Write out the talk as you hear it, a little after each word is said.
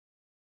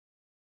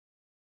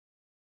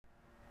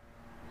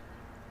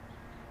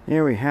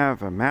Here we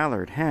have a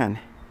mallard hen.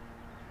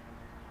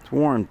 It's a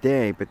warm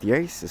day, but the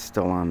ice is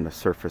still on the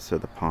surface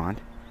of the pond.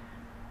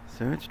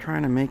 So it's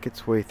trying to make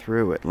its way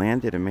through. It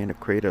landed and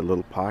created a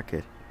little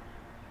pocket.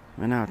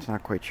 And now it's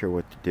not quite sure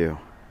what to do.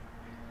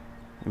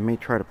 It may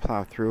try to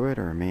plow through it,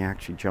 or it may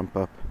actually jump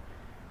up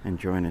and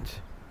join its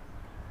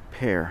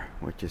pair,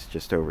 which is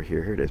just over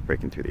here. Here it is,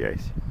 breaking through the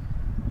ice.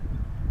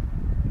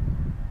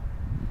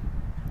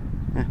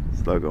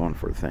 Slow going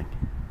for the thing.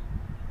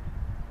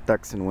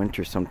 Ducks in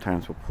winter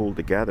sometimes will pool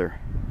together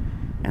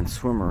and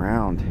swim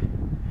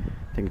around,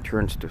 taking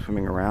turns to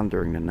swimming around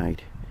during the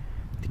night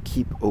to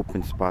keep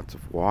open spots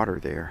of water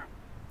there,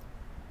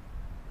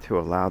 to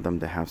allow them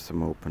to have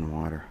some open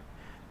water.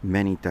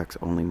 Many ducks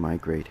only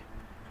migrate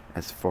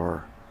as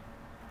far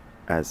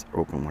as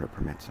open water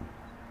permits them.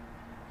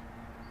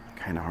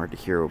 Kind of hard to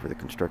hear over the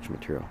construction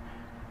material,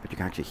 but you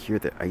can actually hear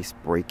the ice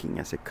breaking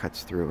as it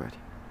cuts through it.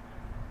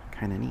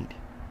 Kind of neat.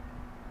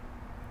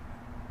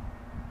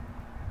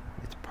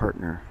 Its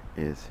partner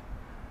is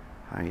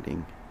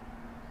hiding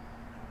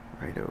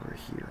right over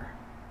here.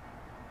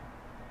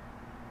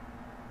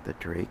 The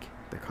drake,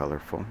 the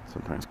colorful,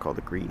 sometimes called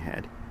the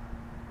greenhead,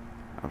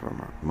 of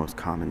our most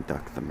common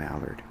duck, the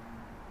mallard.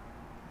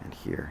 And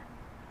here,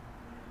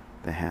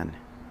 the hen,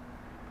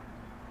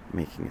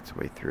 making its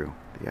way through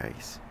the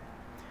ice.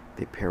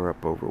 They pair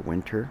up over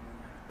winter,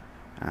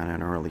 and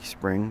in early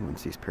spring,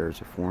 once these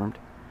pairs are formed,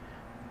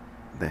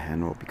 the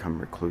hen will become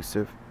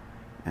reclusive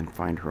and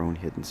find her own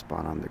hidden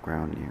spot on the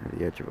ground near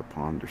the edge of a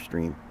pond or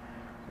stream,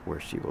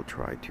 where she will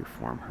try to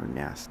form her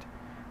nest,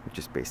 which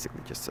is basically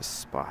just a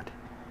spot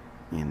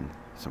in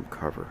some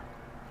cover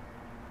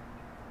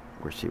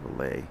where she will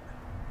lay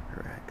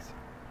her eggs.